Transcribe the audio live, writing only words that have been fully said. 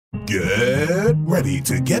Get ready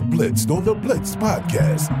to get blitzed on the Blitzed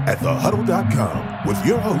podcast at thehuddle.com with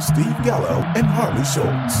your hosts Steve Gallo and Harley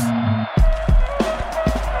Schultz.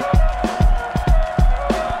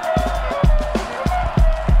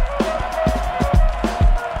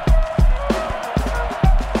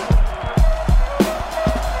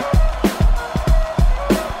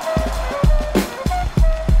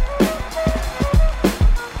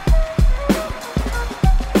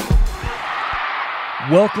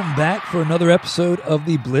 Welcome back for another episode of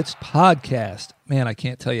the Blitzed podcast. Man, I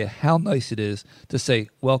can't tell you how nice it is to say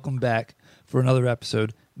welcome back for another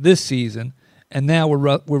episode this season, and now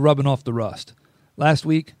we're rubbing off the rust. Last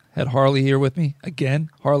week, had Harley here with me. Again,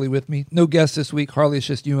 Harley with me. No guest this week. Harley, it's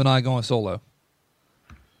just you and I going solo.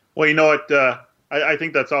 Well, you know what? I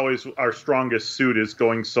think that's always our strongest suit is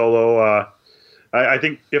going solo. I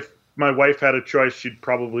think if my wife had a choice, she'd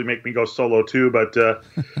probably make me go solo too. But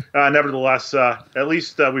nevertheless, at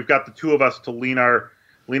least we've got the two of us to lean our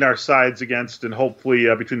sides against, and hopefully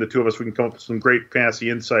between the two of us, we can come up with some great fantasy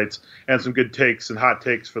insights and some good takes and hot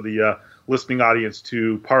takes for the listening audience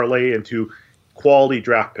to parlay into quality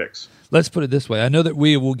draft picks. Let's put it this way. I know that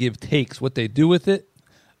we will give takes. What they do with it,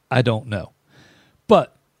 I don't know.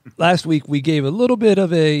 But last week we gave a little bit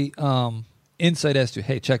of a insight as to,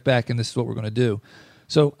 hey, check back and this is what we're going to do.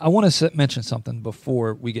 So I want to mention something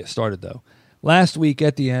before we get started, though. Last week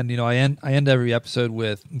at the end, I end every episode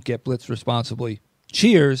with Get Blitzed Responsibly.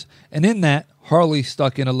 Cheers. And in that, Harley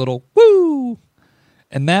stuck in a little woo.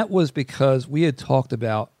 And that was because we had talked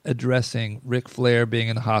about addressing Ric Flair being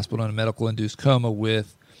in the hospital in a medical-induced coma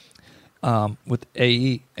with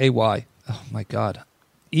AY. Oh, my God.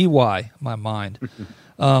 EY, my mind.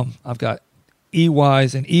 I've got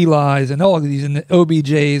EYs and Eli's and all of these and the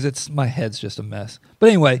OBJs. It's my head's just a mess. But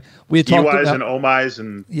anyway, we had talked EYs about and OMIs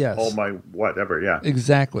and yes, all my whatever. Yeah,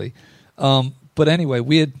 exactly. But anyway,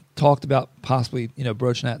 we had talked about possibly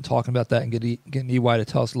broaching that and talking about that and getting EY to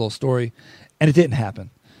tell us a little story, and it didn't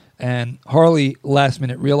happen. And Harley last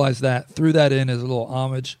minute realized that, threw that in as a little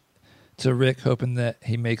homage to Rick, hoping that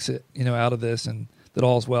he makes it out of this and that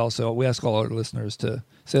all's well. So we ask all our listeners to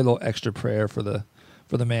say a little extra prayer for the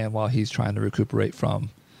man while he's trying to recuperate from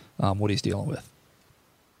what he's dealing with.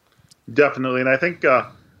 Definitely. And I think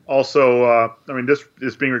also, this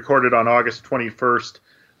is being recorded on August 21st.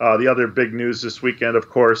 The other big news this weekend, of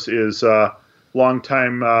course, is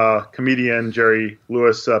longtime comedian Jerry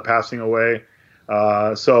Lewis passing away.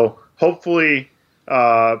 So hopefully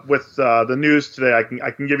with the news today,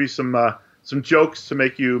 I can give you some jokes to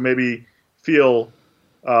make you maybe feel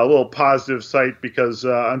a little positive sight, because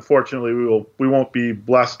unfortunately we won't be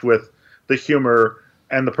blessed with the humor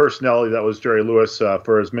and the personality that was Jerry Lewis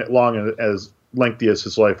for as long and as lengthy as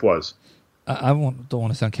his life was. I don't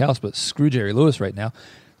want to sound callous, but screw Jerry Lewis right now.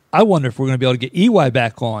 I wonder if we're going to be able to get EY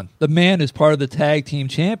back on. The man is part of the tag team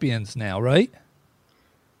champions now, right?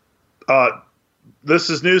 This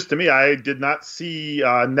is news to me. I did not see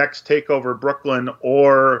Next Takeover Brooklyn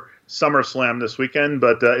or SummerSlam this weekend,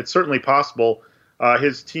 but it's certainly possible.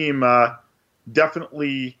 His team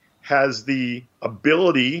definitely has the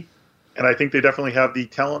ability, and I think they definitely have the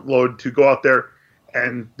talent load to go out there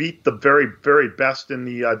and beat the very, very best in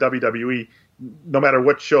the WWE, no matter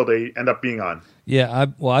what show they end up being on. Yeah,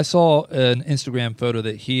 I saw an Instagram photo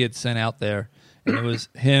that he had sent out there, and it was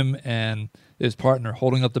him and his partner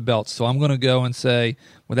holding up the belts. So I'm going to go and say,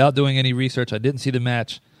 without doing any research, I didn't see the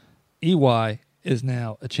match, EY is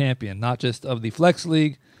now a champion, not just of the Flex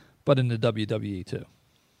League, but in the WWE too.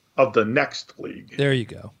 Of the next league. There you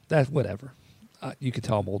go. That's whatever. You can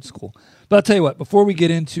tell I'm old school. But I'll tell you what, before we get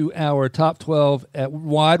into our top 12 at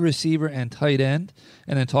wide receiver and tight end,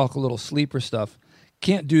 and then talk a little sleeper stuff,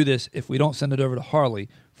 can't do this if we don't send it over to Harley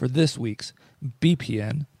for this week's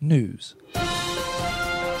B.P.N. News.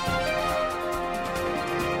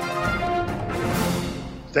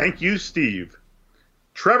 Thank you, Steve.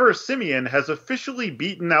 Trevor Siemian has officially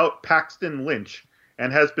beaten out Paxton Lynch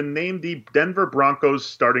and has been named the Denver Broncos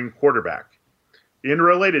starting quarterback. In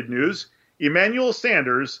related news, Emmanuel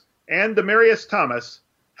Sanders and Demaryius Thomas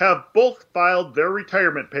have both filed their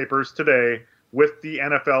retirement papers today with the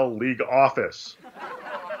NFL league office.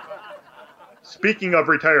 Speaking of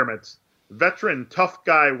retirements, veteran tough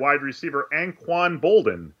guy wide receiver Anquan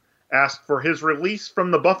Boldin asked for his release from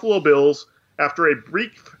the Buffalo Bills after a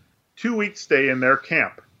brief 2-week stay in their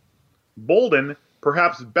camp. Boldin,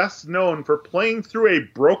 perhaps best known for playing through a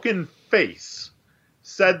broken face,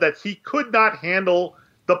 said that he could not handle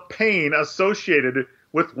the pain associated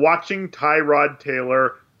with watching Tyrod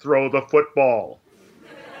Taylor throw the football.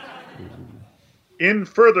 In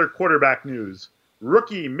further quarterback news,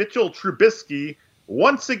 rookie Mitchell Trubisky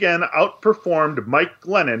once again outperformed Mike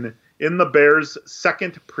Glennon in the Bears'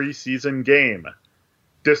 second preseason game.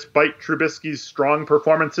 Despite Trubisky's strong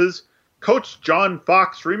performances, Coach John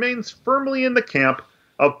Fox remains firmly in the camp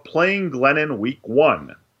of playing Glennon Week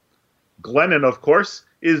 1. Glennon, of course,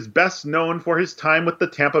 is best known for his time with the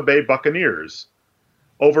Tampa Bay Buccaneers.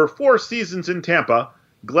 Over 4 seasons in Tampa,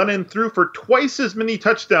 Glennon threw for twice as many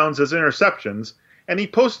touchdowns as interceptions, and he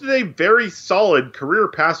posted a very solid career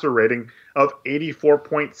passer rating of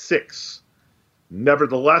 84.6.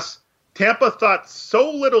 Nevertheless, Tampa thought so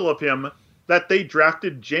little of him that they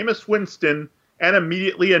drafted Jameis Winston and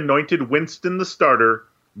immediately anointed Winston the starter,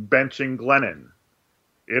 benching Glennon.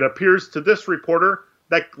 It appears to this reporter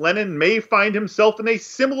that Glennon may find himself in a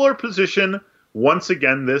similar position once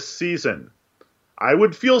again this season. I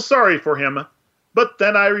would feel sorry for him, but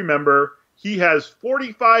then I remember he has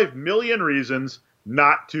 45 million reasons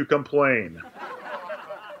not to complain.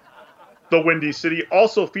 The Windy City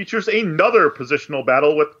also features another positional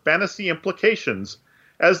battle with fantasy implications,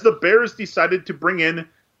 as the Bears decided to bring in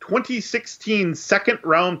 2016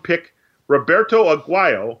 second-round pick Roberto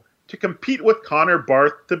Aguayo to compete with Connor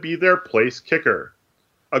Barth to be their place kicker.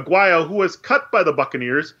 Aguayo, who was cut by the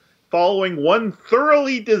Buccaneers following one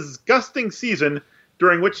thoroughly disgusting season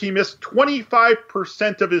during which he missed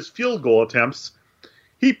 25% of his field goal attempts,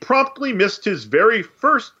 he promptly missed his very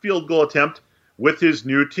first field goal attempt with his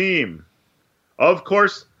new team. Of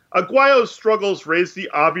course, Aguayo's struggles raise the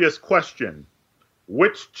obvious question: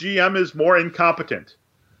 which GM is more incompetent?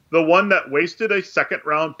 The one that wasted a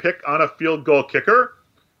second-round pick on a field goal kicker,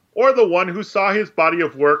 or the one who saw his body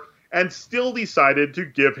of work and still decided to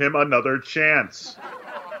give him another chance?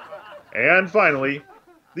 And finally,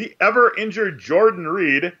 the ever-injured Jordan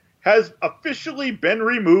Reed has officially been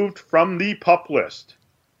removed from the PUP list,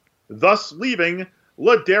 thus leaving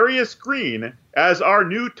Ladarius Green as our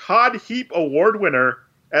new Todd Heap Award winner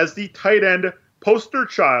as the tight end poster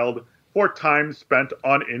child for time spent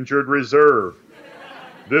on injured reserve.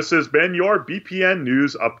 This has been your BPN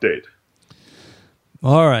News Update.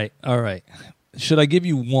 All right. Should I give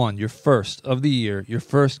you one, your first of the year, your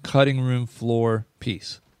first cutting room floor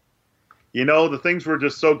piece? You know, the things were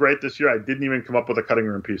just so great this year, I didn't even come up with a cutting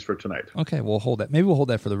room piece for tonight. Okay, we'll hold that. Maybe we'll hold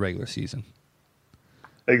that for the regular season.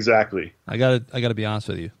 Exactly. I gotta be honest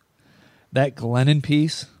with you. That Glennon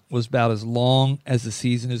piece was about as long as the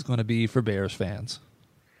season is going to be for Bears fans.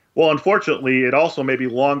 Well, unfortunately, it also may be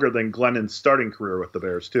longer than Glennon's starting career with the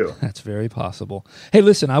Bears, too. That's very possible. Hey,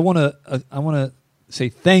 listen, I want to say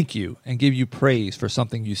thank you and give you praise for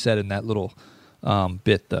something you said in that little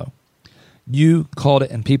bit, though. You called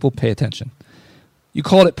it, and people pay attention, you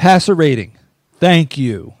called it passer rating. Thank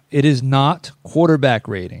you. It is not quarterback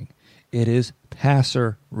rating. It is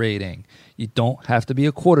passer rating. You don't have to be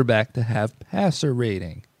a quarterback to have passer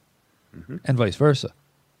rating, and vice versa.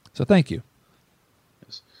 So thank you.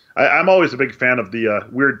 I'm always a big fan of the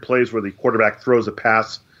weird plays where the quarterback throws a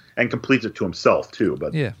pass and completes it to himself, too.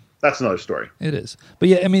 But yeah, that's another story. It is. But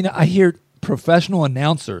yeah, I mean, I hear professional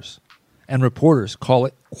announcers and reporters call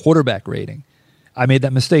it quarterback rating. I made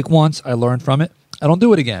that mistake once. I learned from it. I don't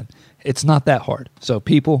do it again. It's not that hard. So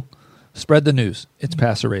people, spread the news. It's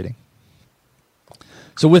passer rating.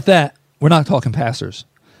 So with that, we're not talking passers,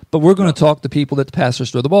 but we're going to talk to people that the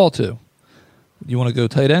passers throw the ball to. You want to go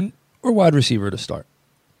tight end or wide receiver to start?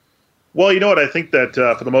 Well, you know what? I think that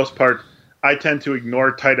for the most part, I tend to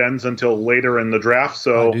ignore tight ends until later in the draft.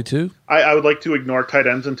 So I do too. I would like to ignore tight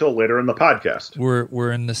ends until later in the podcast.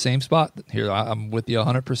 We're in the same spot here. I'm with you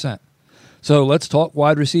 100%. So let's talk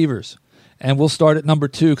wide receivers. And we'll start at number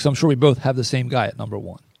 2 because I'm sure we both have the same guy at number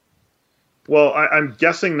 1. Well, I'm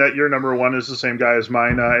guessing that your number 1 is the same guy as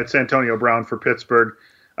mine. It's Antonio Brown for Pittsburgh.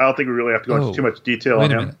 I don't think we really have to go into too much detail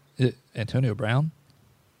on him. Antonio Brown?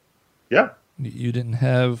 Yeah. You didn't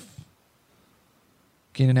have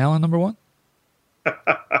Keenan Allen number 1?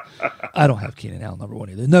 I don't have Keenan Allen number 1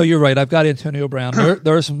 either. No, you're right. I've got Antonio Brown.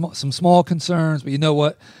 There are some small concerns, but you know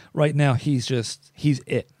what? Right now, he's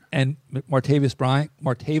it. And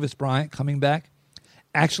Martavis Bryant coming back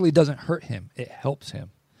actually doesn't hurt him. It helps him.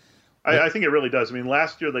 I think it really does. I mean,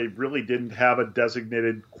 last year they really didn't have a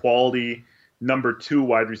designated quality number 2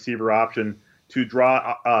 wide receiver option to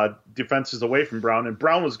draw defenses away from Brown. And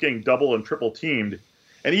Brown was getting double and triple teamed.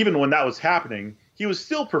 And even when that was happening, he was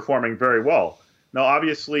still performing very well. Now,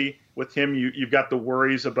 obviously, with him, you've got the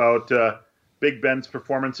worries about Big Ben's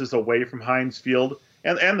performances away from Heinz Field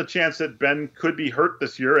and the chance that Ben could be hurt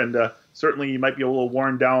this year. And certainly he might be a little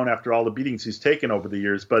worn down after all the beatings he's taken over the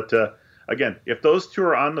years. But again, if those two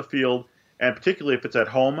are on the field, and particularly if it's at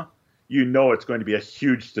home, you know it's going to be a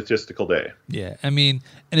huge statistical day. Yeah, I mean,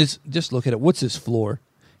 and it's just look at it. What's his floor?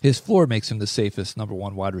 his floor makes him the safest number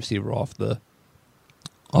one wide receiver off the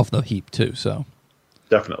heap too. So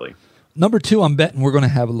definitely. Number 2, I'm betting we're going to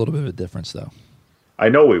have a little bit of a difference though. I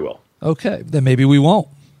know we will. Okay, then maybe we won't.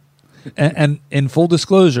 And in full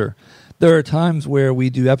disclosure, there are times where we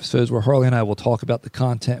do episodes where Harley and I will talk about the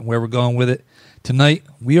content and where we're going with it. Tonight,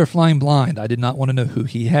 we are flying blind. I did not want to know who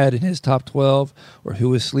he had in his top 12 or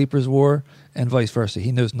who his sleepers were, and vice versa.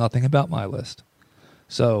 He knows nothing about my list.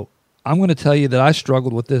 So I'm going to tell you that I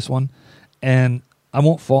struggled with this one, and I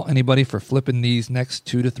won't fault anybody for flipping these next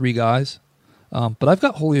 2 to 3 guys. But I've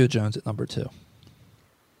got Julio Jones at number 2.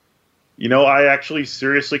 You know, I actually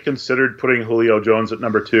seriously considered putting Julio Jones at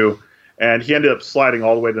number 2, and he ended up sliding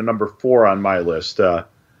all the way to number 4 on my list.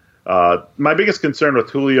 My biggest concern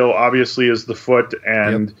with Julio, obviously, is the foot,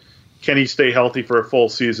 and can he stay healthy for a full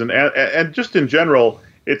season? And just in general,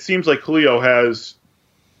 it seems like Julio has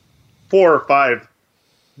 4 or 5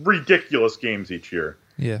 ridiculous games each year.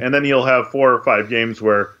 Yeah. And then he'll have 4 or 5 games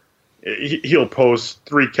where he'll post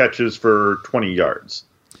 3 catches for 20 yards.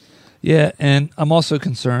 Yeah, and I'm also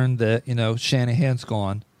concerned that, Shanahan's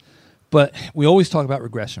gone. But we always talk about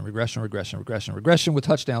regression with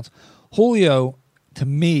touchdowns. Julio, to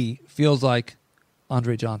me, feels like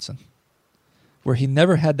Andre Johnson, where he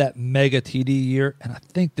never had that mega TD year, and I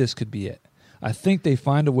think this could be it. I think they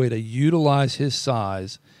find a way to utilize his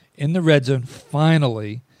size in the red zone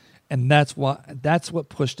finally, and that's what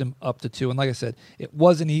pushed him up to 2. And like I said, it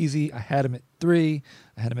wasn't easy. I had him at 3,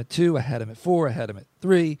 I had him at 2, I had him at 4, I had him at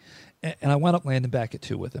 3, and I wound up landing back at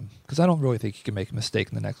 2 with him because I don't really think he can make a mistake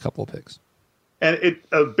in the next couple of picks. And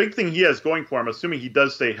a big thing he has going for him, assuming he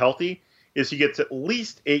does stay healthy, is he gets at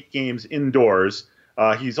least 8 games indoors.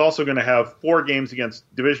 He's also going to have 4 games against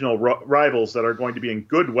divisional rivals that are going to be in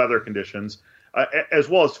good weather conditions, as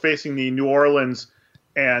well as facing the New Orleans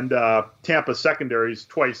and Tampa secondaries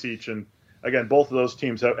twice each. And again, both of those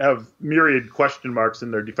teams have myriad question marks in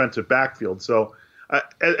their defensive backfield. So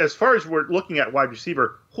as far as we're looking at wide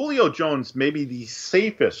receiver, Julio Jones may be the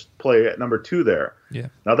safest play at number 2 there. Yeah.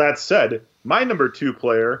 Now, that said, my number 2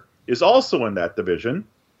 player is also in that division,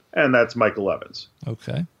 and that's Michael Evans.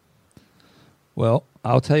 Okay. Well,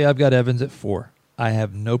 I'll tell you, I've got Evans at 4. I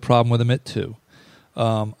have no problem with him at 2.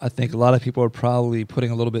 I think a lot of people are probably putting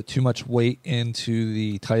a little bit too much weight into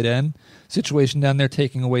the tight end situation down there,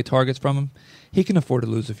 taking away targets from him. He can afford to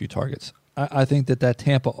lose a few targets. I think that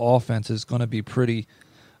Tampa offense is going to be pretty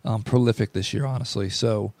prolific this year, honestly.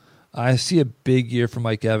 So I see a big year for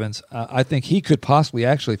Mike Evans. I think he could possibly,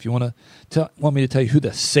 actually, if you want me to tell you who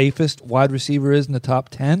the safest wide receiver is in the top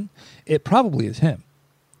 10, it probably is him.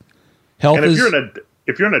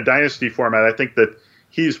 If you're in a dynasty format, I think that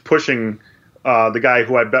he's pushing the guy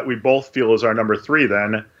who I bet we both feel is our number 3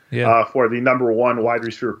 then for the number 1 wide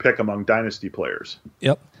receiver pick among dynasty players.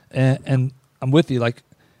 Yep, and I'm with you.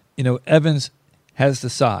 Evans has the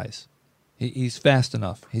size. He's fast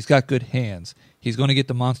enough. He's got good hands. He's going to get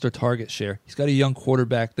the monster target share. He's got a young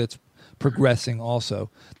quarterback that's progressing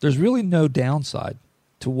also. There's really no downside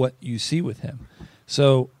to what you see with him.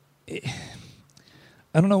 So I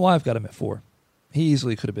don't know why I've got him at 4. He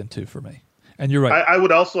easily could have been 2 for me. And you're right. I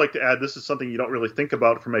would also like to add, this is something you don't really think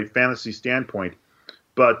about from a fantasy standpoint,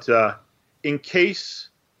 but in case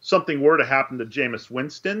something were to happen to Jameis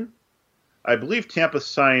Winston, I believe Tampa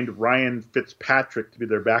signed Ryan Fitzpatrick to be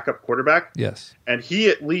their backup quarterback. Yes. And he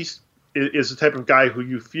at least is the type of guy who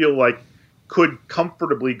you feel like could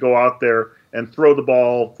comfortably go out there and throw the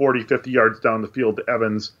ball 40, 50 yards down the field to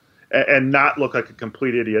Evans and not look like a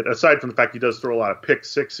complete idiot, aside from the fact he does throw a lot of pick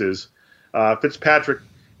sixes. Fitzpatrick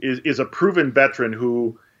is a proven veteran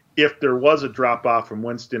who, if there was a drop-off from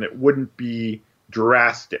Winston, it wouldn't be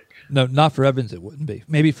drastic. No, not for Evans it wouldn't be.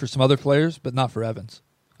 Maybe for some other players, but not for Evans.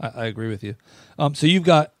 I agree with you. So you've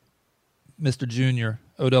got Mr. Jr.,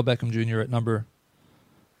 Odell Beckham Jr. at number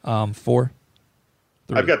 4?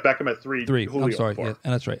 3. I've got Beckham at 3. 3. Julio I'm sorry, 4. yeah,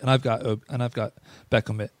 and that's right. And I've got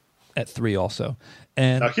Beckham at 3 also.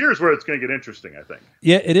 And now here's where it's going to get interesting, I think.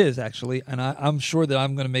 Yeah, it is actually, and I'm sure that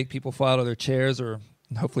I'm going to make people fall out of their chairs or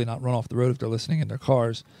hopefully not run off the road if they're listening in their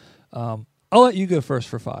cars. I'll let you go first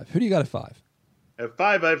for 5. Who do you got at 5? At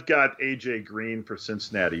 5, I've got A.J. Green for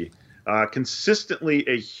Cincinnati. Consistently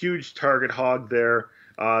a huge target hog there.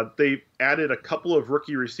 They added a couple of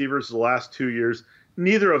rookie receivers the last 2 years.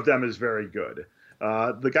 Neither of them is very good.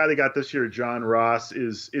 The guy they got this year, John Ross,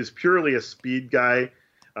 is purely a speed guy.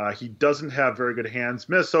 He doesn't have very good hands.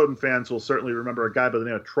 Minnesotan fans will certainly remember a guy by the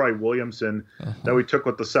name of Troy Williamson that we took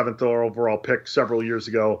with the 7th overall pick several years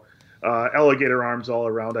ago. Alligator arms all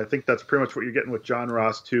around. I think that's pretty much what you're getting with John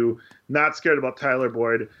Ross, too. Not scared about Tyler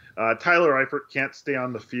Boyd. Tyler Eifert can't stay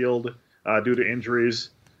on the field due to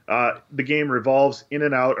injuries. the game revolves in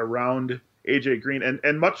and out around A.J. Green.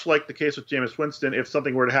 And much like the case with Jameis Winston, if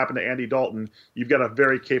something were to happen to Andy Dalton, you've got a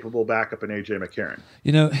very capable backup in A.J. McCarron.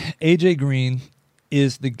 You know, A.J. Green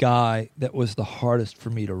is the guy that was the hardest for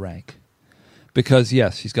me to rank. Because,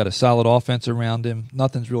 yes, he's got a solid offense around him.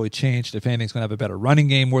 Nothing's really changed. If anything, he's going to have a better running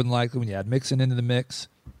game more than likely when you add Mixon into the mix.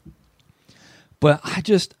 But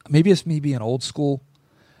maybe it's me being old school.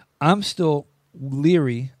 I'm still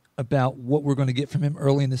leery about what we're going to get from him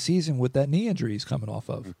early in the season with that knee injury he's coming off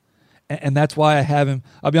of. And that's why I have him.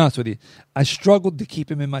 I'll be honest with you. I struggled to keep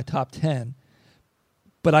him in my top 10,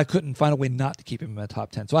 but I couldn't find a way not to keep him in my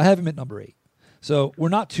top 10. So I have him at number 8. So we're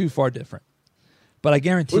not too far different. But I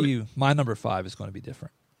guarantee you my number 5 is going to be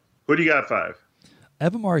different. Who do you got at 5? I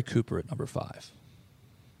have Amari Cooper at number 5.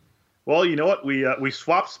 Well, you know what? We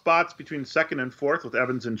swapped spots between 2nd and 4th with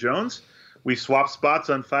Evans and Jones. We swapped spots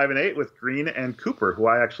on 5 and 8 with Green and Cooper, who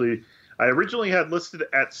I originally had listed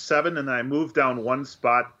at 7, and then I moved down one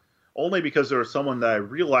spot only because there was someone that I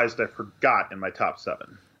realized I forgot in my top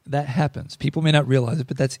 7. That happens. People may not realize it,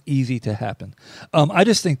 but that's easy to happen. I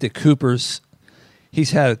just think that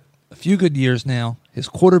he's had a few good years now. His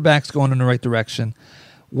quarterback's going in the right direction.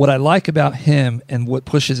 What I like about him and what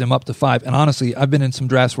pushes him up to 5, and honestly, I've been in some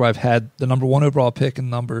drafts where I've had the number 1 overall pick and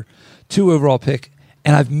number 2 overall pick,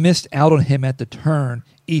 and I've missed out on him at the turn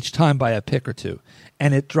each time by a pick or two.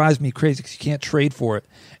 And it drives me crazy because you can't trade for it.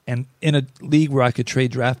 And in a league where I could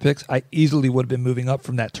trade draft picks, I easily would have been moving up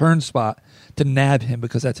from that turn spot to nab him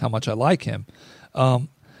because that's how much I like him.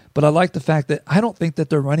 But I like the fact that I don't think that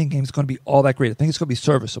their running game is going to be all that great. I think it's going to be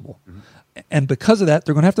serviceable. Mm-hmm. And because of that,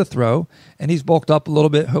 they're going to have to throw. And he's bulked up a little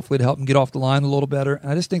bit, hopefully to help him get off the line a little better. And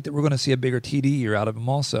I just think that we're going to see a bigger TD year out of him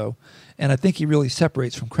also. And I think he really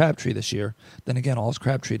separates from Crabtree this year. Then again, all his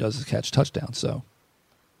Crabtree does is catch touchdowns. So,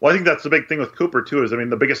 well, I think that's the big thing with Cooper, too, is,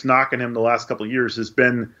 the biggest knock on him the last couple of years has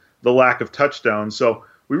been the lack of touchdowns. So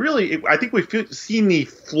I think we've seen the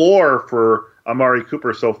floor for Amari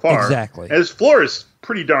Cooper so far. Exactly. And his floor is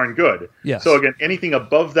pretty darn good. Yes. So, again, anything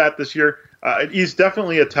above that this year, he's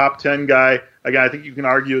definitely a top 10 guy. Again, I think you can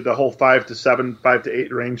argue the whole 5 to 7, 5 to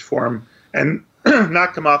 8 range for him and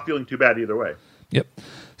not come off feeling too bad either way. Yep.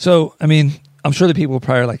 So, I'm sure the people are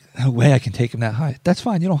probably like, no way I can take him that high. That's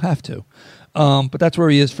fine. You don't have to. But that's where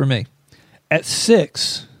he is for me. At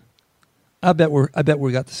 6, I bet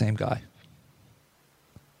we got the same guy.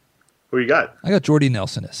 Who you got? I got Jordy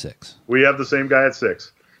Nelson at 6. We have the same guy at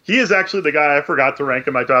 6. He is actually the guy I forgot to rank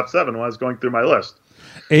in my top 7 when I was going through my list.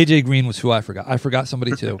 A.J. Green was who I forgot. I forgot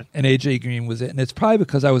somebody too, and A.J. Green was it. And it's probably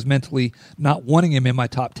because I was mentally not wanting him in my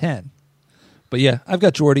top 10. But yeah, I've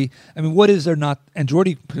got Jordy. What is there not? And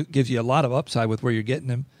Jordy gives you a lot of upside with where you're getting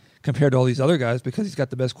him compared to all these other guys because he's got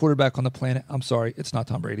the best quarterback on the planet. I'm sorry, it's not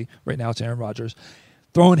Tom Brady. Right now it's Aaron Rodgers.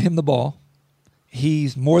 Throwing him the ball.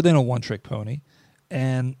 He's more than a one-trick pony.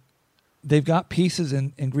 And they've got pieces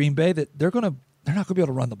in Green Bay that they're not going to be able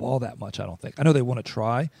to run the ball that much, I don't think. I know they want to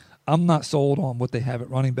try. I'm not sold on what they have at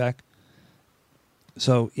running back.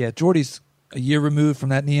 So, yeah, Jordy's a year removed from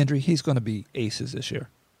that knee injury. He's going to be aces this year.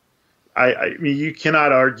 You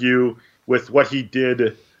cannot argue with what he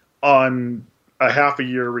did on a half a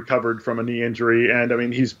year recovered from a knee injury.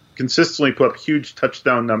 And, he's consistently put up huge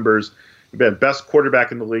touchdown numbers. He's been best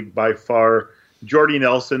quarterback in the league by far. Jordy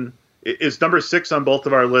Nelson is number 6 on both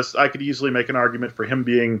of our lists. I could easily make an argument for him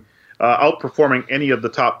being outperforming any of the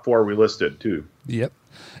top 4 we listed, too. Yep.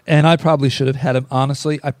 And I probably should have had him,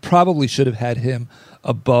 honestly. I probably should have had him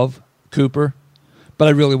above Cooper. But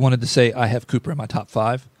I really wanted to say I have Cooper in my top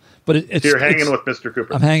 5. But you're hanging with Mr.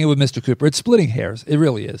 Cooper. I'm hanging with Mr. Cooper. It's splitting hairs. It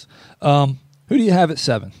really is. Who do you have at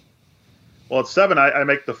 7? Well, at 7, I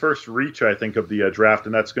make the first reach, I think, of the draft,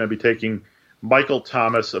 and that's going to be taking Michael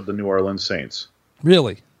Thomas of the New Orleans Saints.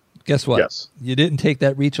 Really? Guess what? Yes. You didn't take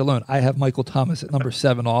that reach alone. I have Michael Thomas at number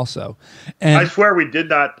 7 also. And I swear we did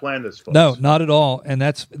not plan this, folks. No, not at all. And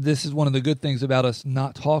this is one of the good things about us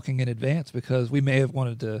not talking in advance because we may have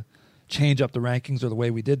wanted to change up the rankings or the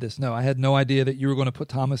way we did this. No, I had no idea that you were going to put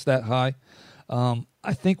Thomas that high.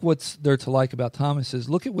 I think what's there to like about Thomas is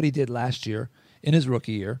look at what he did last year in his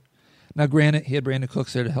rookie year. Now, granted, he had Brandon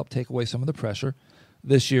Cooks there to help take away some of the pressure.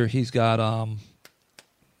 This year he's got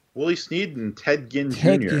Willie Snead and Ted Ginn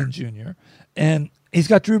Jr. And he's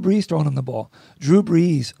got Drew Brees throwing him the ball. Drew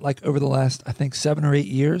Brees, over the last, I think, 7 or 8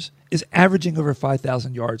 years, is averaging over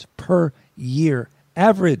 5,000 yards per year.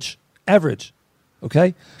 Average.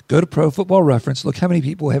 Okay? Go to Pro Football Reference. Look how many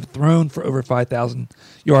people have thrown for over 5,000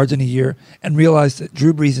 yards in a year and realize that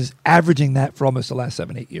Drew Brees is averaging that for almost the last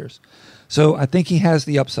 7, 8 years. So I think he has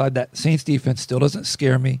the upside. That Saints defense still doesn't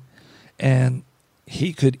scare me. And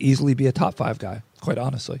he could easily be a top 5 guy, quite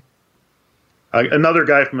honestly. Another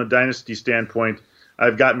guy from a dynasty standpoint,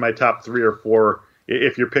 I've gotten my top 3 or 4.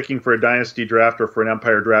 If you're picking for a dynasty draft or for an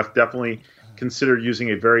Empire draft, definitely consider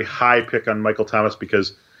using a very high pick on Michael Thomas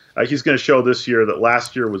because he's going to show this year that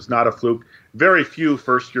last year was not a fluke. Very few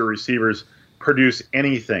first-year receivers produce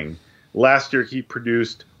anything. Last year, he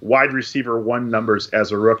produced wide receiver 1 numbers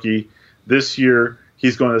as a rookie. This year,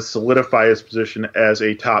 he's going to solidify his position as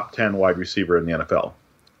a top 10 wide receiver in the NFL.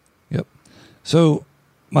 Yep. So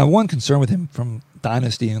my one concern with him from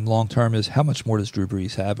dynasty and long-term is how much more does Drew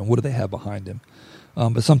Brees have and what do they have behind him?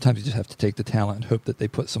 But sometimes you just have to take the talent and hope that they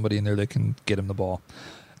put somebody in there that can get him the ball.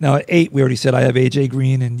 Now, at 8, we already said I have A.J.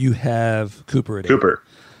 Green and you have Cooper at 8. Cooper.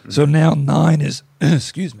 So now 9 is,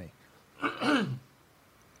 excuse me,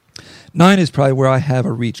 9 is probably where I have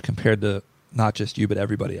a reach compared to not just you but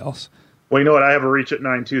everybody else. Well, you know what? I have a reach at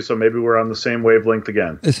 9 too, so maybe we're on the same wavelength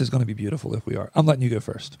again. This is going to be beautiful if we are. I'm letting you go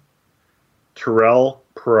first. Terrell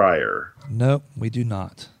Pryor. Nope, we do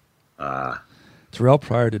not. Terrell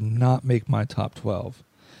Pryor did not make my top 12.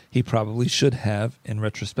 He probably should have, in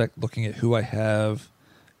retrospect, looking at who I have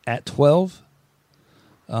at 12.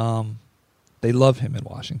 They love him in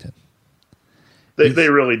Washington. They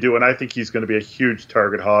really do, and I think he's going to be a huge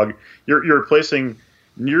target hog. You're replacing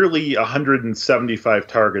nearly 175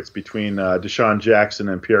 targets between Deshaun Jackson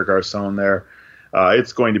and Pierre Garçon there.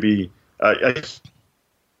 It's going to be a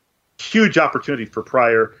huge opportunity for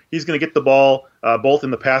Pryor. He's going to get the ball both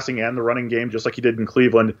in the passing and the running game, just like he did in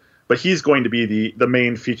Cleveland, but he's going to be the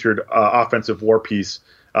main featured offensive war piece.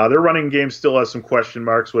 Their running game still has some question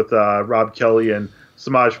marks with Rob Kelly and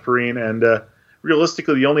Samaj Perine, and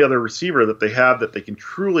realistically, the only other receiver that they have that they can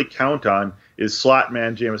truly count on is slot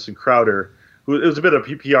man Jamison Crowder, who is a bit of a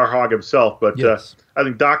PPR hog himself, but yes. I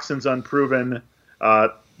think Doxson's unproven.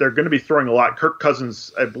 They're going to be throwing a lot. Kirk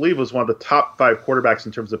Cousins, I believe, was one of the top 5 quarterbacks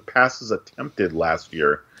in terms of passes attempted last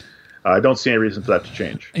year. I don't see any reason for that to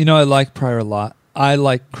change. You know, I like Pryor a lot. I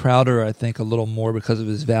like Crowder, I think, a little more because of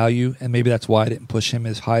his value, and maybe that's why I didn't push him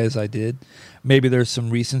as high as I did. Maybe there's some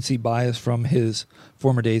recency bias from his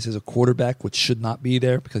former days as a quarterback, which should not be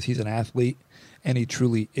there because he's an athlete, and he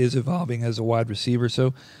truly is evolving as a wide receiver.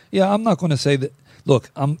 So, yeah, I'm not going to say that.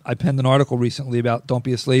 Look, I penned an article recently about don't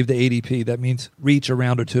be a slave to ADP. That means reach a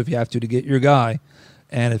round or two if you have to get your guy.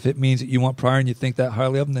 And if it means that you want Pryor and you think that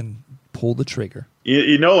highly of him, then pull the trigger.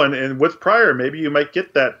 You know, and with Pryor, maybe you might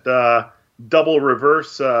get that double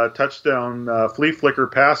reverse touchdown flea flicker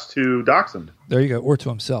pass to Doxson. There you go, or to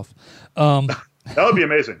himself. That would be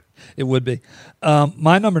amazing. It would be.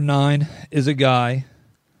 My number 9 is a guy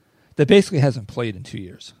that basically hasn't played in 2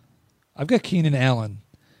 years. I've got Keenan Allen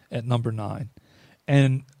at number 9.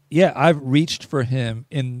 And, yeah, I've reached for him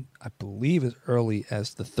in, I believe, as early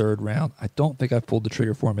as the 3rd round. I don't think I've pulled the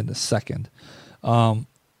trigger for him in the 2nd. I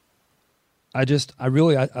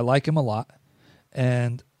like him a lot.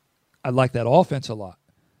 And I like that offense a lot.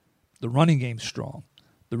 The running game's strong.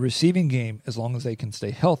 The receiving game, as long as they can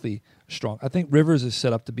stay healthy, strong. I think Rivers is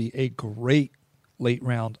set up to be a great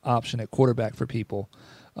late-round option at quarterback for people.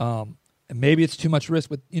 And maybe it's too much risk,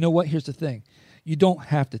 but you know what? Here's the thing. You don't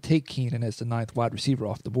have to take Keenan as the 9th wide receiver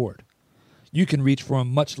off the board. You can reach for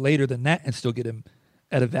him much later than that and still get him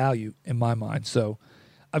at a value in my mind. So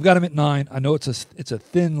I've got him at 9. I know it's a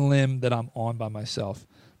thin limb that I'm on by myself,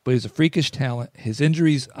 but he's a freakish talent. His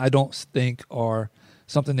injuries, I don't think, are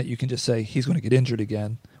something that you can just say he's going to get injured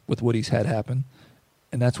again with what he's had happen,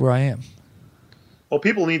 and that's where I am. Well,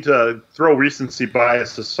 people need to throw recency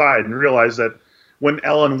bias aside and realize that when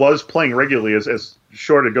Allen was playing regularly, as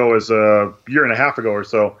short ago as a year and a half ago or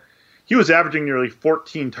so, he was averaging nearly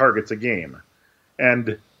 14 targets a game.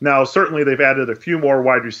 And now certainly they've added a few more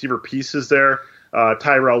wide receiver pieces there.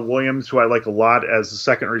 Tyrell Williams, who I like a lot as the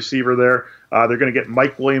second receiver there. They're going to get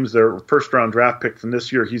Mike Williams, their first-round draft pick from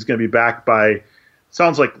this year. He's going to be back by,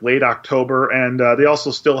 sounds like, late October. And they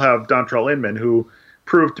also still have Dontrell Inman, who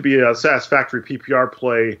proved to be a satisfactory PPR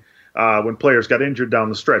play when players got injured down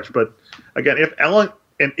the stretch. But again, if Allen,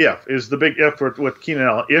 and if is the big if with Keenan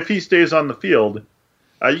Allen, if he stays on the field,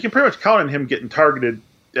 you can pretty much count on him getting targeted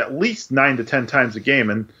at least 9 to 10 times a game,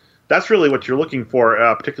 and that's really what you're looking for,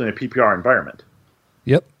 particularly in a PPR environment.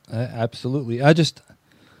 Yep, absolutely. I'm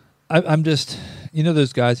just, you know,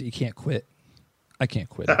 those guys that you can't quit. I can't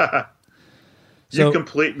quit. You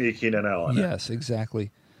complete me, Keenan Allen. Yes,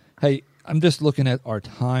 exactly. Hey, I'm just looking at our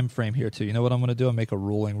time frame here, too. You know what I'm going to do? I'll make a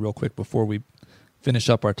ruling real quick before we finish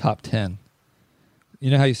up our top 10.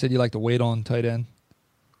 You know how you said you like to wait on tight end?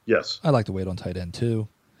 Yes. I like to wait on tight end, too.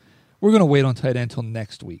 We're going to wait on tight end until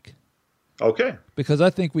next week. Okay. Because I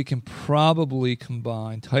think we can probably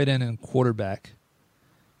combine tight end and quarterback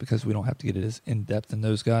because we don't have to get it as in-depth in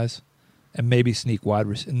those guys. and maybe sneak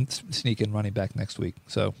in running back next week.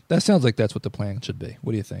 So that sounds like that's what the plan should be.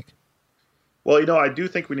 What do you think? Well, I do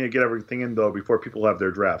think we need to get everything in, though, before people have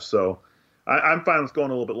their drafts. So I'm fine with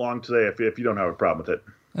going a little bit long today if you don't have a problem with it.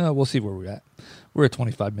 We'll see where we're at. We're at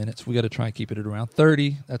 25 minutes. We got to try and keep it at around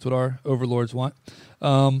 30. That's what our overlords want.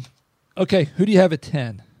 Okay, who do you have at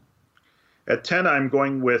 10? At 10, I'm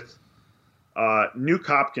going with Nuke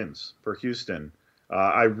Hopkins for Houston.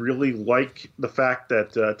 I really like the fact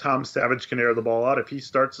that Tom Savage can air the ball out if he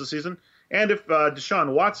starts the season. And if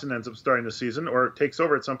Deshaun Watson ends up starting the season or takes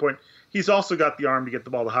over at some point, he's also got the arm to get the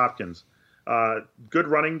ball to Hopkins. Good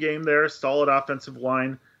running game there, solid offensive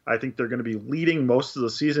line. I think they're going to be leading most of the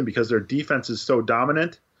season because their defense is so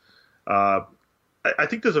dominant. I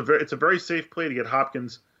think it's a very safe play to get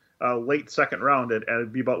Hopkins late second round, and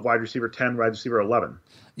it'd be about wide receiver 10, wide receiver 11.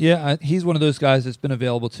 Yeah, he's one of those guys that's been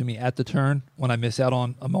available to me at the turn when I miss out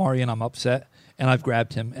on Amari and I'm upset, and I've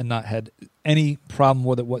grabbed him and not had any problem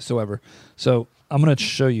with it whatsoever. So I'm going to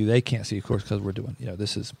show you. They can't see, of course, because we're doing,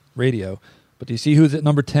 this is radio. But do you see who's at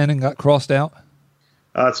number 10 and got crossed out?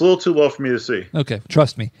 It's a little too low for me to see. Okay,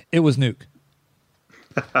 trust me. It was Nuke.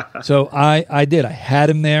 So I did. I had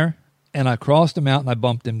him there, and I crossed him out, and I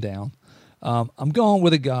bumped him down. I'm going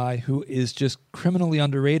with a guy who is just criminally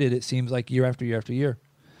underrated, it seems like, year after year after year.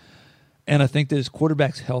 And I think that his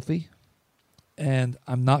quarterback's healthy, and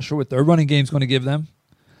I'm not sure what their running game's going to give them.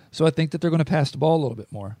 So I think that they're going to pass the ball a little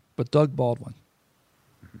bit more. But Doug Baldwin.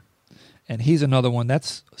 And he's another one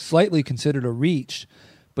that's slightly considered a reach,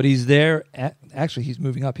 but he's there. Actually, he's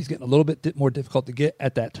moving up. He's getting a little bit more difficult to get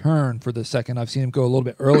at that turn for the second. I've seen him go a little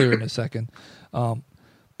bit earlier in the second.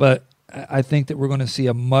 But I think that we're going to see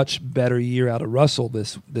a much better year out of Russell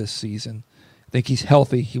this season. I think he's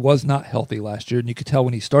healthy. He was not healthy last year, and you could tell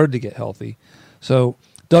when he started to get healthy. So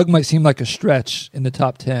Doug might seem like a stretch in the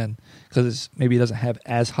top 10 because maybe he doesn't have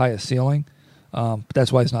as high a ceiling, but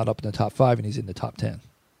that's why he's not up in the top 5 and he's in the top 10.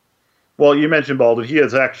 Well, you mentioned Baldwin. He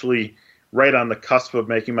is actually right on the cusp of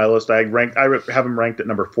making my list. I have him ranked at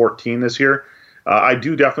number 14 this year. I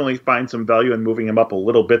do definitely find some value in moving him up a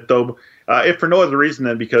little bit, though, if for no other reason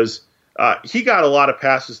than because he got a lot of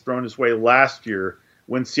passes thrown his way last year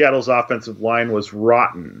when Seattle's offensive line was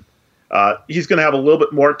rotten. He's going to have a little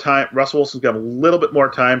bit more time. Russell Wilson's going to have a little bit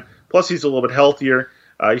more time. Plus, he's a little bit healthier.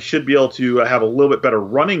 He should be able to have a little bit better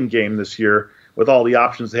running game this year with all the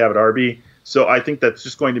options they have at RB. So I think that's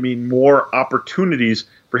just going to mean more opportunities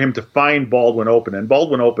for him to find Baldwin open. And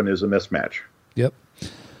Baldwin open is a mismatch. Yep.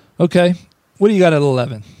 Okay. What do you got at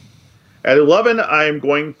 11? At 11, I'm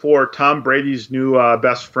going for Tom Brady's new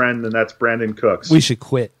best friend, and that's Brandon Cooks. We should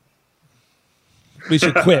quit. We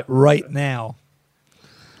should quit right now.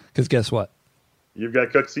 Because guess what? You've got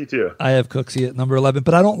Cooksy, too. I have Cooksy at number 11,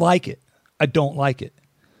 but I don't like it. I don't like it.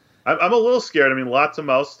 I'm a little scared. I mean, lots of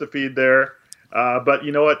mouths to feed there. But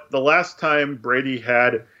you know what? The last time Brady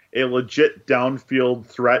had a legit downfield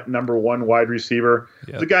threat number 1 wide receiver,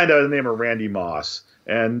 the guy by the name of Randy Moss.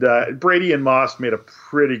 And Brady and Moss made a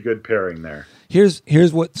pretty good pairing there. Here's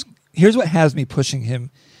what has me pushing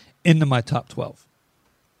him into my top 12.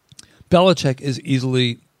 Belichick is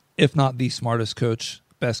easily, if not the smartest coach,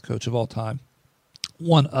 best coach of all time.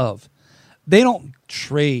 One of. They don't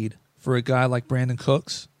trade for a guy like Brandon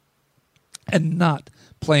Cooks and not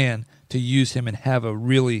plan to use him and have a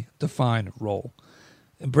really defined role.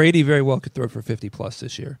 And Brady very well could throw for 50-plus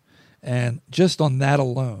this year. And just on that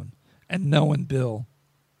alone, and knowing Bill,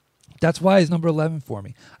 that's why he's number 11 for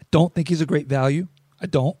me. I don't think he's a great value. I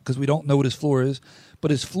don't, because we don't know what his floor is. But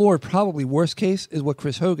his floor, probably worst case, is what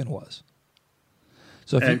Chris Hogan was.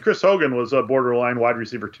 So Chris Hogan was a borderline wide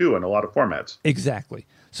receiver, too, in a lot of formats. Exactly.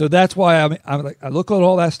 So that's why I'm like, I look at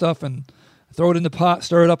all that stuff and throw it in the pot,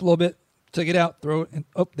 stir it up a little bit, take it out, throw it, and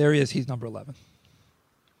there he is. He's number 11.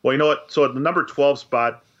 Well, you know what? So at the number 12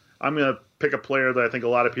 spot, I'm going to pick a player that I think a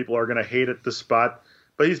lot of people are going to hate at this spot,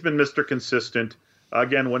 but he's been Mr. Consistent,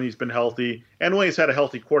 again, when he's been healthy and when he's had a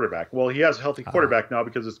healthy quarterback. Well, he has a healthy quarterback now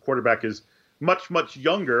because his quarterback is much, much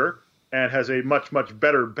younger and has a much, much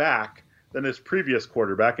better back than his previous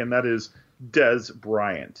quarterback, and that is Dez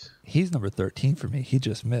Bryant. He's number 13 for me. He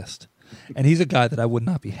just missed. And he's a guy that I would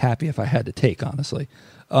not be happy if I had to take, honestly.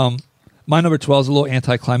 My number 12 is a little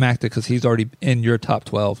anticlimactic because he's already in your top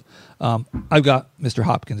 12. I've got Mr.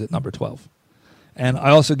 Hopkins at number 12. And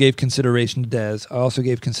I also gave consideration to Dez. I also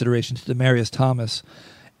gave consideration to Demaryius Thomas.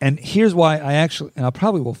 And here's why and I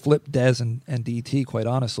probably will flip Dez and DT, quite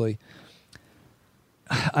honestly.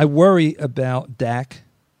 I worry about Dak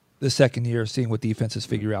the second year, seeing what defenses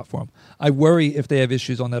figure out for him. I worry if they have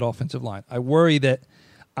issues on that offensive line. I worry that,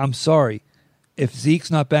 I'm sorry, if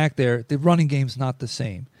Zeke's not back there, the running game's not the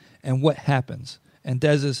same. And what happens? And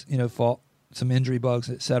Dez has, fought some injury bugs,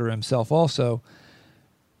 et cetera, himself also.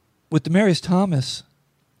 With Demaryius Thomas,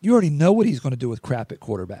 you already know what he's going to do with crap at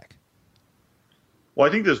quarterback. Well,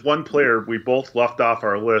 I think there's one player we both left off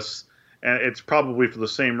our lists, and it's probably for the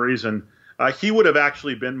same reason. He would have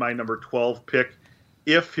actually been my number 12 pick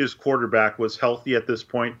if his quarterback was healthy at this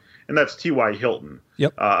point, and that's T.Y. Hilton.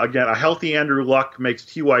 Yep. Again, a healthy Andrew Luck makes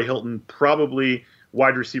T.Y. Hilton probably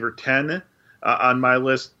wide receiver 10 on my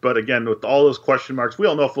list. But again, with all those question marks, we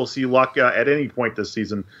don't know if we'll see Luck at any point this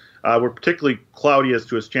season. We're particularly cloudy as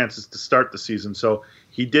to his chances to start the season. So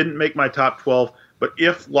he didn't make my top 12. But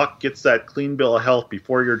if Luck gets that clean bill of health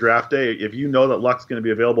before your draft day, if you know that Luck's going to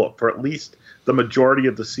be available for at least the majority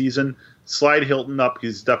of the season, slide Hilton up.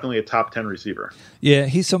 He's definitely a top 10 receiver. Yeah,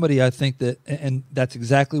 he's somebody I think that, and that's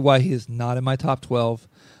exactly why he is not in my top 12.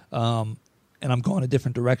 And I'm going a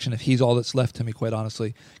different direction if he's all that's left to me, quite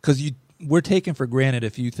honestly. Because we're taking for granted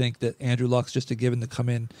if you think that Andrew Luck's just a given to come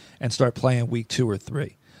in and start playing week 2 or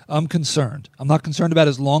 3. I'm concerned. I'm not concerned about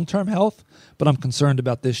his long-term health, but I'm concerned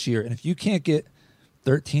about this year. And if you can't get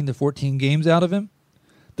 13 to 14 games out of him,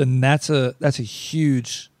 then that's a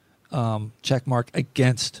huge check mark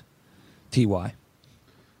against T.Y.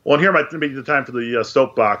 Well, and here might be the time for the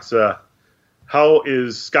soapbox. How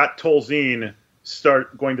is Scott Tolzien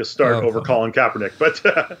going to start over Colin Kaepernick? But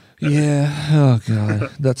yeah, oh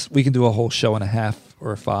god, we can do a whole show and a half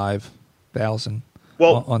or 5,000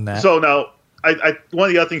 on that. So now, I one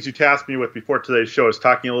of the other things you tasked me with before today's show is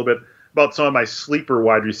talking a little bit about some of my sleeper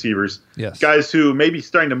wide receivers. Yes. Guys who may be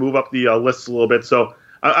starting to move up the lists a little bit. So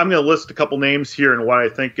I'm going to list a couple names here and what I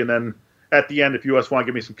think, and then at the end, if you guys want to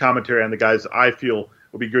give me some commentary on the guys I feel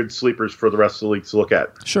will be good sleepers for the rest of the league to look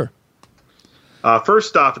at. Sure.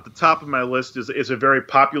 First off, at the top of my list is a very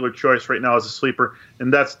popular choice right now as a sleeper,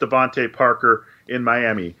 and that's Devontae Parker in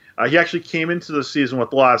Miami. He actually came into the season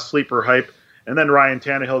with a lot of sleeper hype, and then Ryan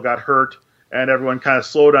Tannehill got hurt, and everyone kind of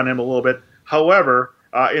slowed on him a little bit. However,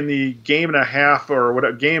 in the game and a half or what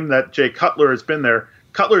a game that Jay Cutler has been there,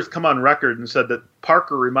 Cutler's come on record and said that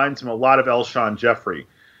Parker reminds him a lot of Alshon Jeffrey.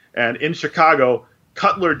 And in Chicago,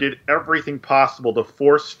 Cutler did everything possible to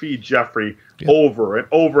force feed Jeffrey over and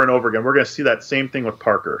over and over again. We're going to see that same thing with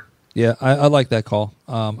Parker. Yeah, I like that call.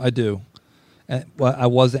 I do. And, I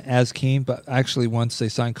wasn't as keen, but actually once they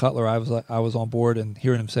signed Cutler, I was on board, and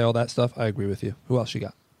hearing him say all that stuff, I agree with you. Who else you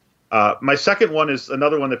got? My second one is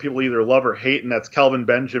another one that people either love or hate, and that's Kelvin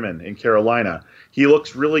Benjamin in Carolina. He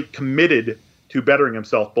looks really committed to bettering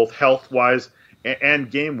himself, both health-wise and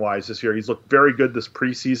game-wise this year. He's looked very good this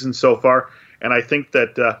preseason so far, and I think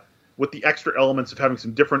that with the extra elements of having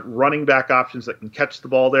some different running back options that can catch the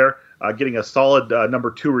ball there, getting a solid number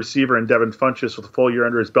 2 receiver in Devin Funchess with a full year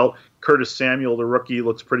under his belt, Curtis Samuel, the rookie,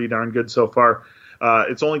 looks pretty darn good so far.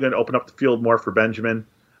 It's only going to open up the field more for Benjamin.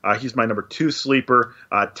 He's my number 2 sleeper.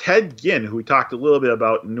 Ted Ginn, who we talked a little bit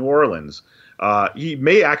about in New Orleans, he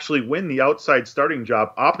may actually win the outside starting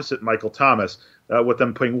job opposite Michael Thomas with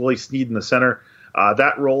them putting Willie Snead in the center.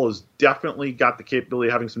 That role has definitely got the capability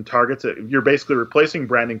of having some targets. You're basically replacing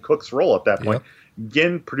Brandon Cook's role at that point. Yep.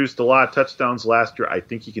 Ginn produced a lot of touchdowns last year. I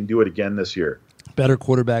think he can do it again this year. Better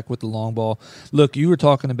quarterback with the long ball. Look, you were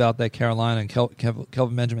talking about that Carolina and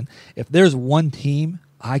Kelvin Benjamin. If there's one team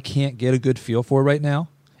I can't get a good feel for right now,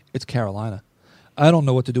 it's Carolina. I don't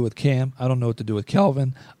know what to do with Cam. I don't know what to do with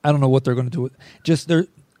Kelvin. I don't know what they're going to do with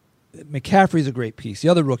McCaffrey's a great piece. The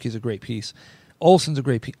other rookie's a great piece. Olsen's a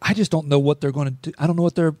great piece. I just don't know what they're going to do. I don't know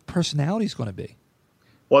what their personality is going to be.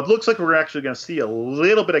 Well, it looks like we're actually going to see a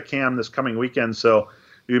little bit of Cam this coming weekend, so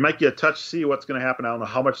we might get a touch, see what's going to happen. I don't know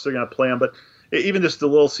how much they're going to play him, but even just a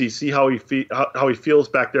little see how he feels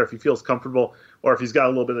back there, if he feels comfortable, or if he's got a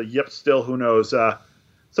little bit of yip still, who knows. Some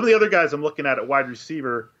of the other guys I'm looking at wide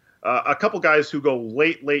receiver, a couple guys who go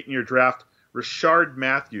late in your draft. Rashard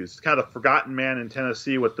Matthews, kind of the forgotten man in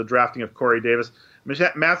Tennessee with the drafting of Corey Davis.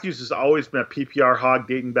 Matthews has always been a PPR hog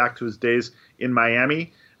dating back to his days in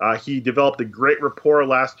Miami. He developed a great rapport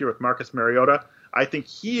last year with Marcus Mariota. I think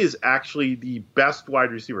he is actually the best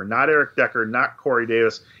wide receiver, not Eric Decker, not Corey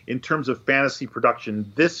Davis, in terms of fantasy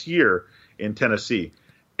production this year in Tennessee.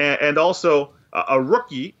 And also a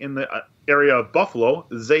rookie in the area of Buffalo,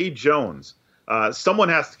 Zay Jones. Someone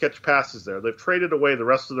has to catch passes there. They've traded away the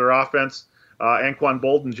rest of their offense. Anquan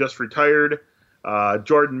Bolden just retired.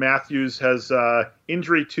 Jordan Matthews has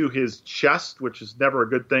injury to his chest, which is never a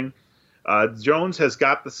good thing. Jones has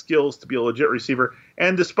got the skills to be a legit receiver.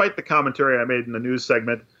 And despite the commentary I made in the news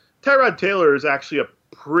segment, Tyrod Taylor is actually a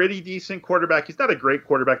pretty decent quarterback. He's not a great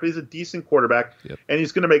quarterback, but he's a decent quarterback. Yep. And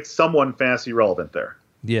he's going to make someone fantasy relevant there.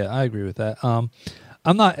 Yeah, I agree with that. I'm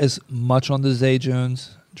not as much on the Zay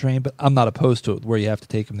Jones train, but I'm not opposed to it where you have to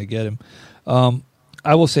take him to get him.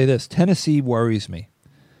 I will say this. Tennessee worries me.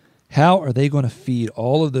 How are they going to feed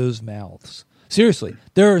all of those mouths? Seriously,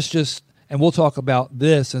 there's just, and we'll talk about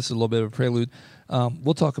this. This is a little bit of a prelude.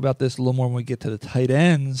 We'll talk about this a little more when we get to the tight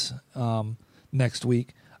ends next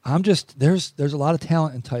week. There's a lot of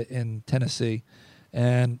talent in Tennessee,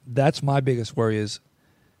 and that's my biggest worry is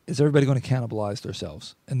everybody going to cannibalize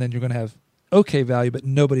themselves? And then you're going to have okay value, but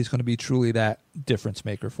nobody's going to be truly that difference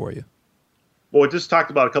maker for you. Well, we just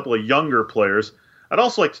talked about a couple of younger players. I'd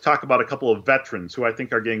also like to talk about a couple of veterans who I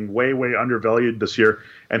think are getting way, way undervalued this year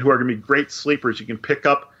and who are going to be great sleepers. You can pick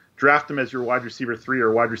up, draft them as your wide receiver 3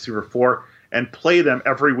 or wide receiver 4, and play them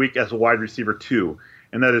every week as a wide receiver 2.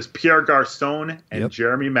 And that is Pierre Garçon and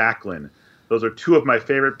Jeremy Maclin. Those are two of my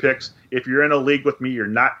favorite picks. If you're in a league with me, you're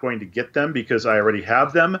not going to get them because I already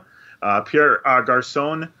have them. Pierre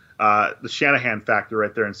Garçon, the Shanahan factor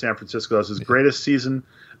right there in San Francisco. That's his greatest season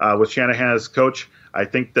with Shanahan as coach. I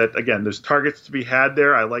think that, again, there's targets to be had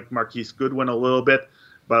there. I like Marquise Goodwin a little bit,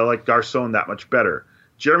 but I like Garçon that much better.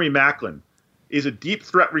 Jeremy Maclin is a deep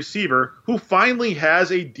threat receiver who finally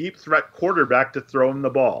has a deep threat quarterback to throw him the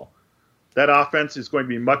ball. That offense is going to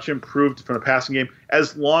be much improved from the passing game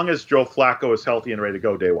as long as Joe Flacco is healthy and ready to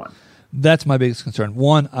go day one. That's my biggest concern.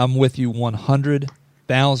 One, I'm with you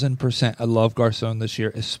 100,000%. I love Garçon this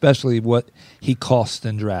year, especially what he costs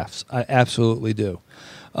in drafts. I absolutely do.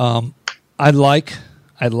 I like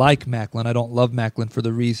Maclin. I don't love Maclin for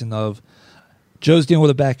the reason of Joe's dealing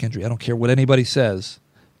with a back injury. I don't care what anybody says.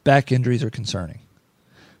 Back injuries are concerning.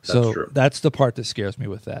 So that's the part that scares me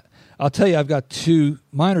with that. I'll tell you, I've got two.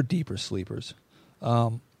 Mine are deeper sleepers,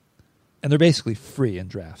 and they're basically free in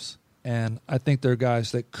drafts. And I think they're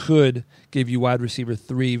guys that could give you wide receiver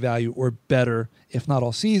 3 value or better, if not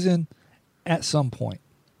all season, at some point.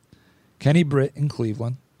 Kenny Britt in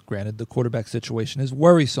Cleveland. Granted, the quarterback situation is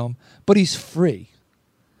worrisome, but he's free.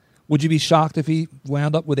 Would you be shocked if he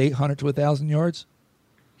wound up with 800 to 1,000 yards?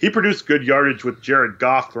 He produced good yardage with Jared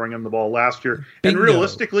Goff throwing him the ball last year. Bingo. And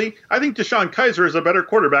realistically, I think Deshaun Kaiser is a better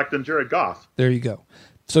quarterback than Jared Goff. There you go.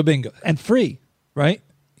 So bingo. And free, right?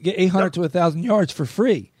 You get 800 to 1,000 yards for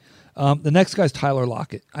free. The next guy's Tyler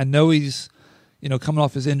Lockett. I know he's coming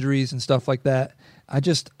off his injuries and stuff like that. I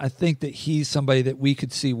think that he's somebody that we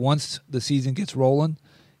could see once the season gets rolling.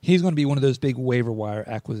 He's going to be one of those big waiver wire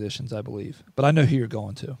acquisitions, I believe. But I know who you're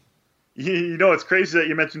going to. It's crazy that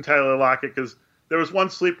you mentioned Tyler Lockett because there was one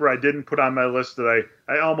sleeper I didn't put on my list that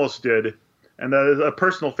I almost did, and that is a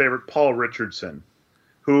personal favorite, Paul Richardson,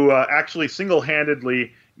 who actually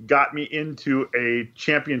single-handedly got me into a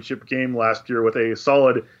championship game last year with a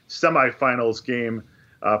solid semifinals game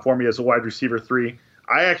for me as a wide receiver 3.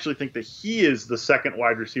 I actually think that he is the second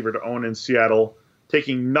wide receiver to own in Seattle,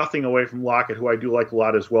 taking nothing away from Lockett, who I do like a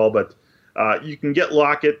lot as well. But you can get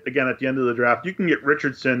Lockett, again, at the end of the draft. You can get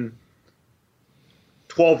Richardson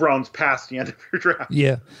 12 rounds past the end of your draft.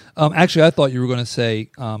 Yeah. Actually, I thought you were going to say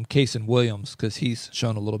Kason Williams because he's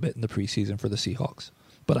shown a little bit in the preseason for the Seahawks.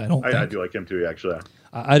 But I don't think. I do like him too, actually.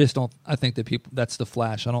 I just don't. I think that that's the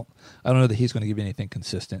flash. I don't know that he's going to give you anything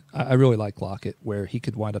consistent. I really like Lockett, where he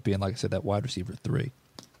could wind up being, like I said, that wide receiver 3.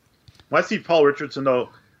 When I see Paul Richardson, though,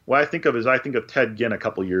 what I think of Ted Ginn a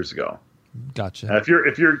couple years ago. Gotcha. If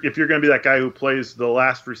you're going to be that guy who plays the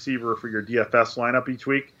last receiver for your DFS lineup each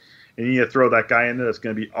week, and you need to throw that guy in there that's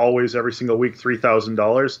going to be always every single week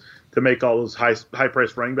 $3,000 to make all those high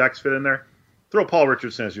priced running backs fit in there, throw Paul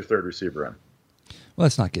Richardson as your third receiver in. Well,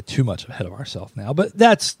 let's not get too much ahead of ourselves now, but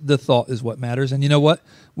that's the thought is what matters. And you know what?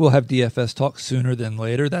 We'll have DFS talk sooner than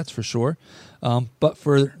later, that's for sure. But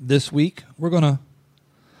for this week, we're going to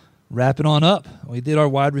wrap it on up. We did our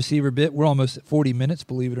wide receiver bit. We're almost at 40 minutes,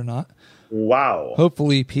 believe it or not. Wow.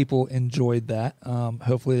 Hopefully people enjoyed that.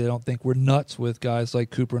 Hopefully they don't think we're nuts with guys like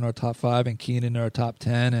Cooper in our top 5 and Keenan in our top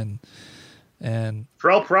 10 and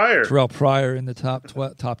Terrell Pryor in the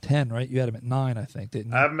top 10, right? You had him at 9, I think,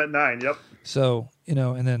 didn't you? I have him at 9, yep. So,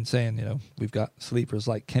 and then saying, we've got sleepers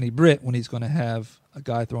like Kenny Britt when he's going to have a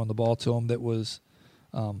guy throwing the ball to him that was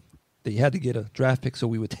that you had to get a draft pick so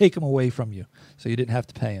we would take him away from you so you didn't have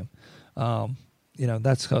to pay him.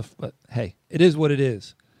 That's tough, but hey, it is what it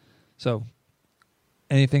is. So,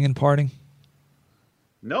 anything in parting?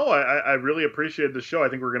 No, I really appreciated the show. I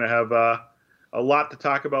think we're going to have a lot to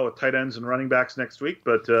talk about with tight ends and running backs next week.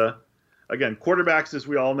 But, again, quarterbacks, as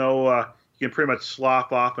we all know, you can pretty much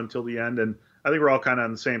slough off until the end. And I think we're all kind of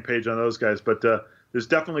on the same page on those guys. But there's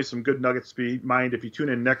definitely some good nuggets to be mined if you tune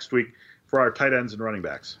in next week for our tight ends and running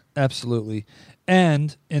backs. Absolutely.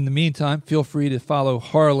 And in the meantime, feel free to follow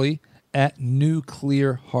Harley at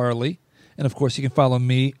Nuclear Harley. And, of course, you can follow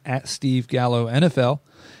me at Steve Gallo NFL.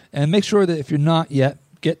 And make sure that if you're not yet,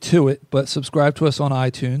 get to it, but subscribe to us on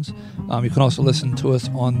iTunes. You can also listen to us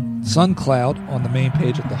on SoundCloud on the main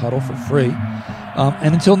page at the Huddle for free.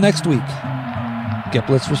 And until next week, get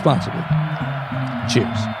blitzed responsibly.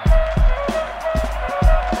 Cheers.